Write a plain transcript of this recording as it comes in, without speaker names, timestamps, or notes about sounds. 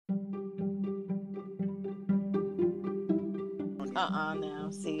Now,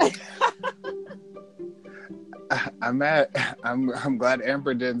 see. I'm glad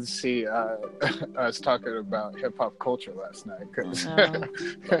Amber didn't see us talking about hip hop culture last night. Cause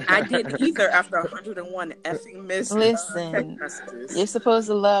I didn't either after 101 effing missed Listen, messages. You're supposed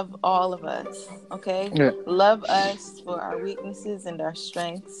to love all of us, okay? Yeah. Love us for our weaknesses and our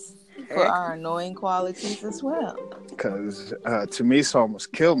strengths, for our annoying qualities as well. Because to me, it's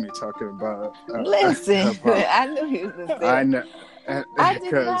almost killed me talking about. Listen, I knew he was going to say I know. I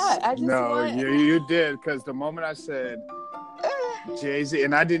did not. I just want... you did. Because the moment I said Jay-Z,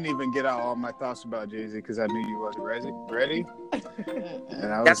 and I didn't even get out all my thoughts about Jay-Z because I knew you wasn't ready.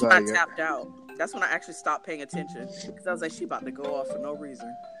 And I was That's like, when I tapped out. That's when I actually stopped paying attention because I was like, she about to go off for no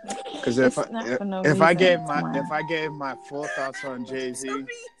reason. Because if I gave my full thoughts on Jay-Z,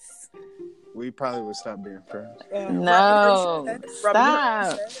 we probably would stop being friends. No,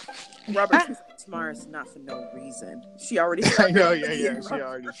 stop. Robert Smart's not for no reason. She already. I know, yeah. She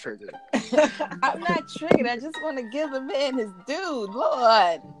already triggered. I'm not triggered. I just want to give the man his due,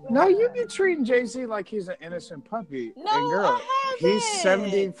 Lord. No, you be treating Jay-Z like he's an innocent puppy. No, and girl, I haven't. He's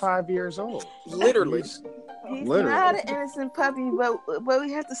 75 years old. Literally. He's not an innocent puppy, but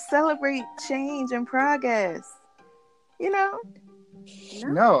we have to celebrate change and progress. You know?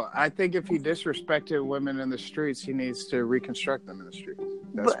 No, I think if he disrespected women in the streets, he needs to reconstruct them in the streets.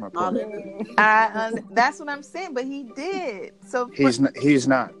 That's my point. That's what I'm saying, but he did. So he's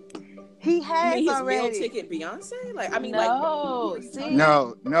not. He has his already. Meal ticket Beyonce?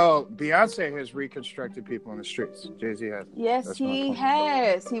 No. No. Beyonce has reconstructed people in the streets. Jay-Z has. Yes, he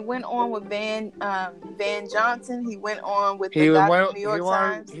has. He went on with Van Johnson. He went on with the New York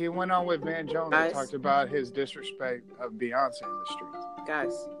Times. He went on with Van Jones and talked about his disrespect of Beyonce in the streets.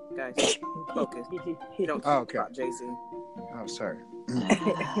 Guys, focus. You don't talk about Jay-Z. Oh, sorry.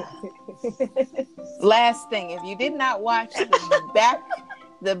 Last thing, if you did not watch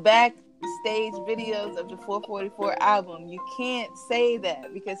the backstage videos of the 444 album, you can't say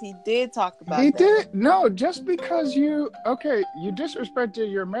that because he did talk about that. He did. No, just because you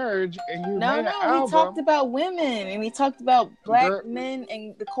disrespected your marriage and you made an album. He talked about women and he talked about black men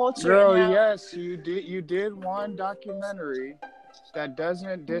and the culture. Girl, yes, you did. You did one documentary that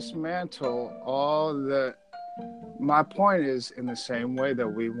doesn't dismantle all the. My point is, in the same way that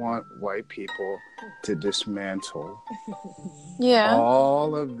we want white people to dismantle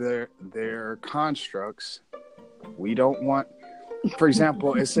all of their constructs, we don't want. For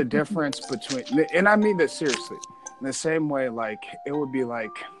example, it's a difference between, and I mean this seriously, in the same way, like it would be like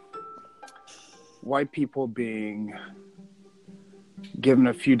white people being given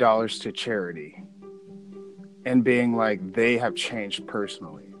a few dollars to charity and being like they have changed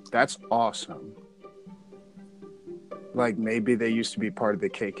personally. That's awesome. Like maybe they used to be part of the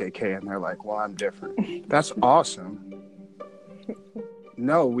KKK and they're like, well, I'm different. That's awesome.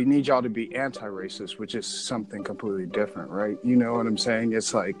 No, we need y'all to be anti-racist, which is something completely different, right? You know what I'm saying?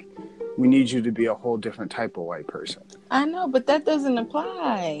 It's like, we need you to be a whole different type of white person. I know, but that doesn't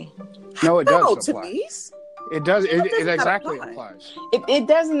apply. No, it does apply. Denise? It does. It exactly applies. It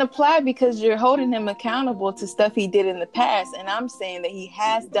doesn't apply because you're holding him accountable to stuff he did in the past. And I'm saying that he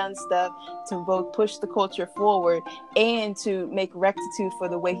has done stuff to both push the culture forward and to make rectitude for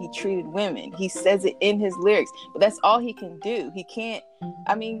the way he treated women. He says it in his lyrics, but that's all he can do. He can't.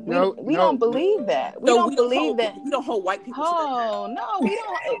 I mean, we don't believe that. We don't hold white people. Oh, no, we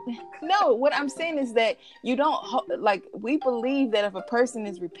don't. No, what I'm saying is that you don't we believe that if a person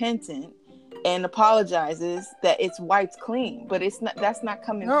is repentant and apologizes, that it's wiped clean, but it's not. That's not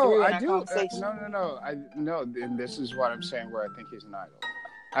coming through in our conversation. No. And this is what I'm saying. Where I think he's an idol.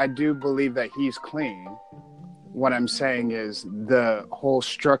 I do believe that he's clean. What I'm saying is the whole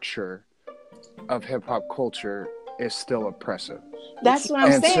structure of hip hop culture is still oppressive. That's what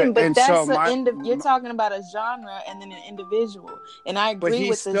I'm saying, but you're talking about a genre and then an individual, and I agree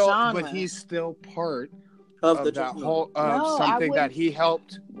with the genre. But he's still part of that whole something that he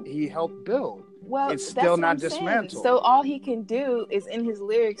helped build. Well, it's still not dismantled. So all he can do is in his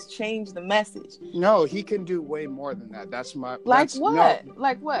lyrics change the message. No, he can do way more than that. That's my like what?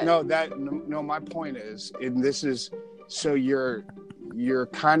 No, my point is, and this is so you're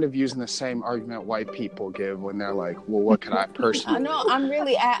kind of using the same argument white people give when they're like, well, what can I personally I know, I'm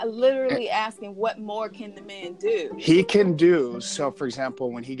really literally asking what more can the man do? He can do, so for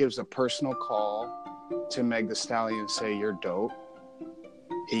example, when he gives a personal call to Meg Thee Stallion and say, you're dope,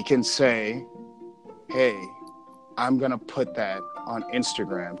 he can say, hey, I'm going to put that on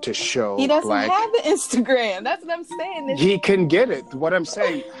Instagram to show he doesn't have the Instagram. That's what I'm saying. He can get it. What I'm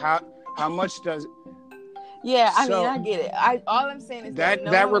saying, how much does... Yeah, I mean, So- I get it. All I'm saying is That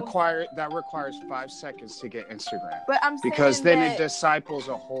no, that requires 5 seconds to get Instagram. But I'm Because saying then that, it disciples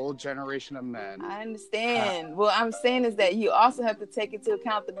a whole generation of men. I understand. What I'm saying is that you also have to take into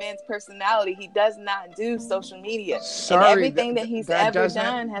account the man's personality. He does not do social media, Sorry, and everything that he's ever doesn't-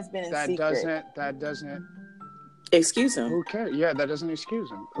 done has been in secret. That doesn't. Excuse him. Who cares? Yeah, that doesn't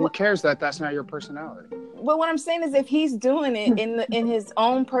excuse him. Who cares that that's not your personality? But what I'm saying is, if he's doing it in his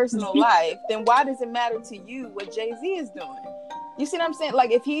own personal life, then why does it matter to you what Jay-Z is doing? You see what I'm saying? Like,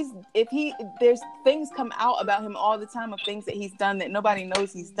 there's things come out about him all the time of things that he's done that nobody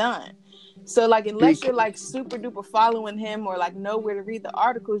knows he's done. So, like, unless you're like super duper following him or like know where to read the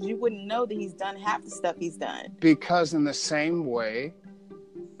articles, you wouldn't know that he's done half the stuff he's done. Because in the same way,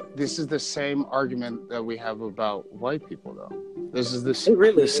 this is the same argument that we have about white people, though. This is the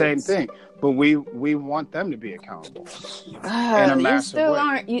same thing. But we want them to be accountable in a You massive still way.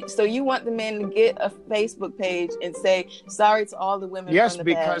 aren't. So you want the man to get a Facebook page and say sorry to all the women? Yes, from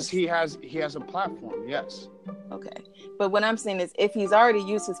the because past. he has a platform. Yes. Okay, but what I'm saying is, if he's already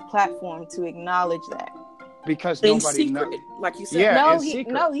used his platform to acknowledge that, Because In nobody knows. secret, like you said. Yeah, no, in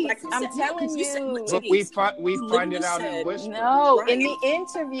secret. I'm Like you telling said, you said you. what But we find it out literally in whispers. No, Right. in the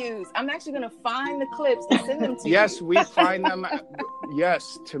interviews, I'm actually gonna find the clips and send them to you. Yes, we find them.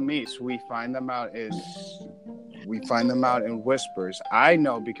 Yes, to me, so we find them out in whispers. I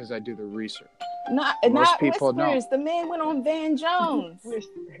know because I do the research. not people whispers. don't. The man went on Van Jones.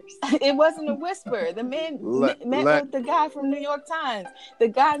 It wasn't a whisper. The man met with the guy from New York Times. The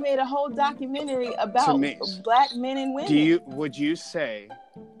guy made a whole documentary about black men and women. Would you say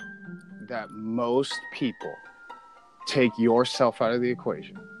that most people take yourself out of the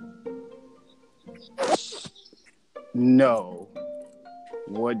equation? Know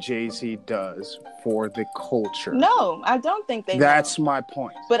what Jay-Z does for the culture? No, I don't think they. That's know. my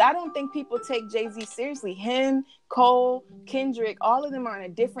point. But I don't think people take Jay-Z seriously. Him, Cole, Kendrick, all of them are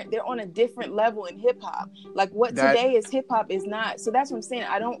they're on a different level in hip hop. Like what today is hip hop is not. So that's what I'm saying.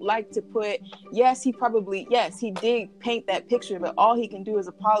 I don't like to put, yes, he did paint that picture, but all he can do is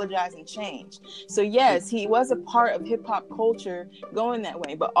apologize and change. So yes, he was a part of hip hop culture going that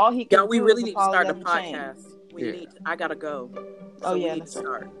way, but all he can do we really is need to start the apologize and change. podcast. I gotta go. Oh, So yeah, we need to that's right.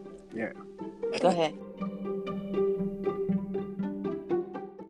 start. Yeah. Go ahead.